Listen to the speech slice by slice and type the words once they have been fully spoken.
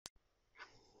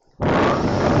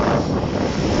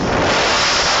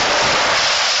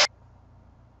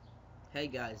Hey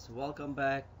guys, welcome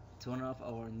back to one of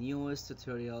our newest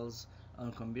tutorials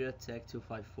on Computer Tech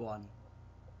 251.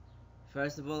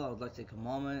 First of all, I would like to take a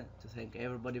moment to thank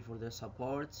everybody for their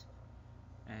support.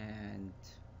 And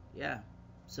yeah,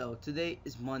 so today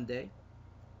is Monday,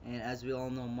 and as we all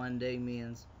know, Monday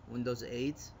means Windows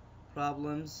 8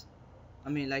 problems.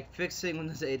 Like fixing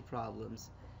Windows 8 problems.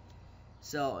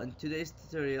 So in today's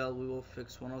tutorial, we will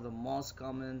fix one of the most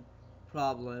common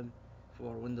problem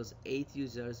for Windows 8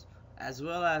 users as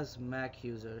well as Mac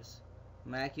users.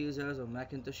 Mac users or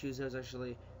Macintosh users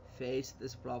actually face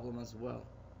this problem as well.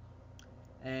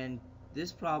 And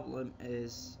this problem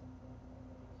is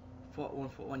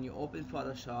when you open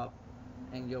Photoshop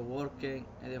and you're working,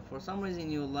 and if for some reason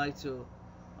you would like to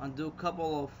undo a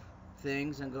couple of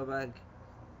things and go back,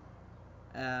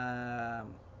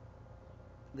 um,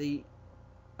 the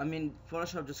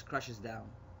Photoshop just crashes down.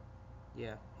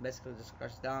 Yeah, basically just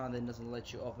crashes down and then doesn't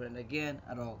let you open it again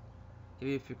at all.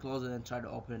 Even if you close it and try to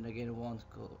open it again, it won't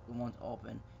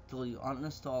open till you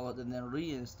uninstall it and then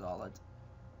reinstall it.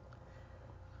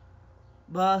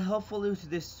 But hopefully with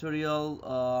this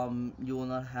tutorial, you will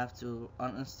not have to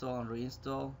uninstall and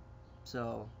reinstall.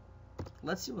 So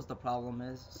let's see what the problem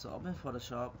is. So open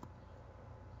Photoshop.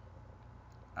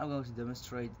 I'm going to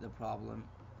demonstrate the problem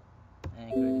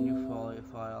and create a new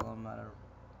file, no matter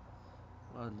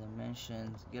what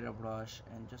dimensions, get a brush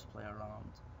and just play around.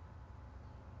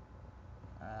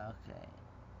 Okay,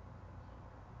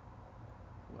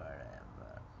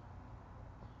 wherever.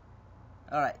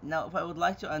 Alright, now if I would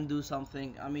like to undo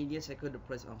something, yes, I could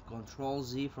press on Control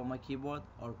Z from my keyboard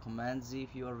or Command Z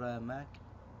if you're a Mac,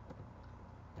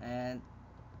 and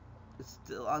it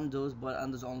still undoes, but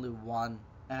undoes only one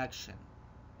action.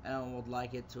 And I would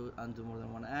like it to undo more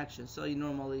than one action. So you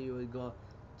would go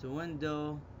to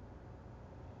Window,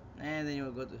 and then you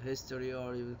would go to History,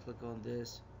 or you would click on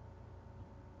this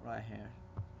right here.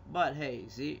 But hey,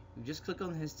 see, you just click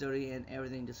on History and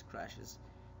everything just crashes.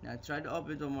 Now try to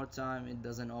open it one more time, it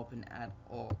doesn't open at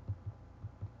all.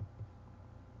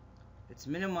 It's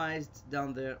minimized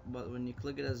down there, but when you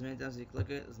click it as many times as you click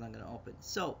it, it's not gonna open.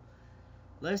 So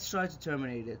let's try to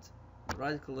terminate it.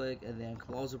 Right click and then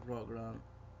close the program,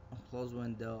 close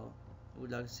window.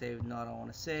 Would like to save? No, I don't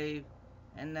want to save.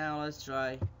 And now let's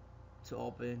try to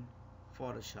open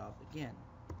Photoshop again.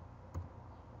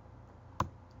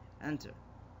 Enter.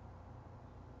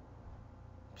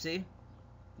 See?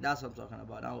 That's what I'm talking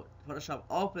about. Now Photoshop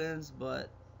opens, but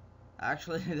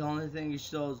actually the only thing it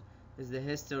shows is the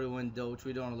history window, which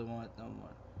we don't really want no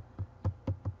more.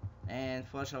 And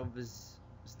Photoshop is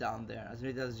down there. As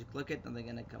soon as you click it, then they're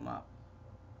gonna come up.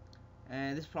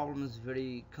 And this problem is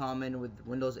very common with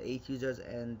Windows 8 users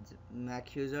and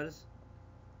Mac users.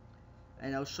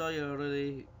 And I'll show you a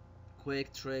really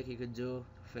quick trick you could do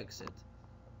to fix it.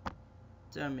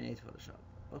 Terminate Photoshop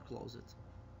or close it.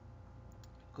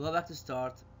 Go back to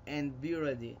start and be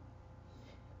ready.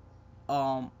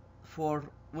 For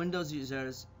Windows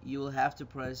users, you will have to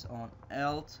press on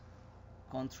Alt,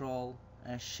 Control,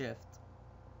 and Shift.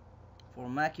 For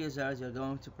Mac users, you're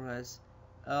going to press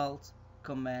Alt,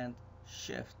 Command,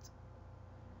 Shift.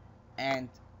 And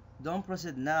don't press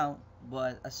it now,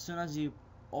 but as soon as you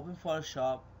open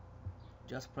Photoshop,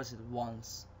 just press it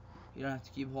once. You don't have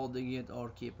to keep holding it or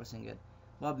keep pressing it.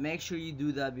 But make sure you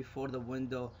do that before the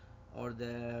window or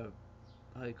the,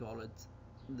 how you call it,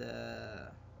 the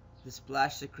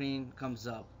splash screen comes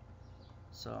up.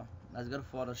 So let's go to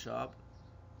Photoshop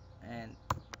and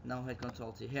now hit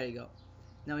Control T. Here you go.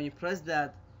 Now when you press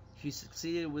that, if you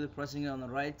succeeded with pressing it on the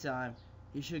right time,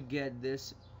 you should get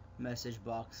this message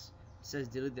box. It says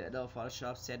delete the Adobe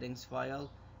Photoshop settings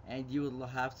file, and you will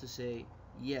have to say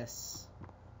yes.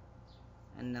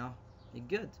 And now you're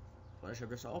good. Photoshop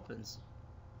just opens.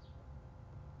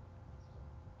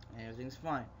 And everything's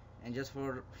fine. And just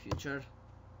for future,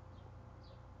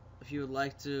 if you would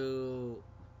like to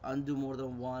undo more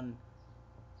than one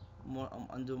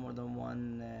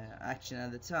action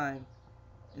at a time,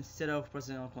 instead of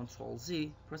pressing on Control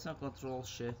Z, press on Control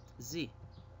Shift Z,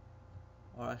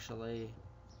 or actually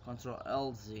Control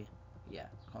LZ. Yeah,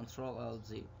 Control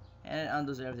LZ, and it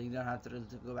undoes everything. You don't have to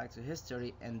go back to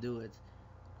history and do it.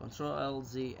 Control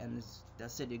LZ, and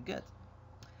that's it. You're good.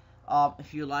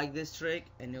 If you like this trick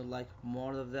and you like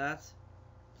more of that,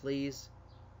 please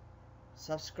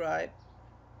subscribe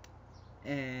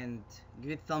and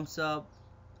give it thumbs up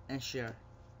and share.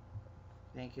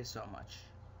 Thank you so much.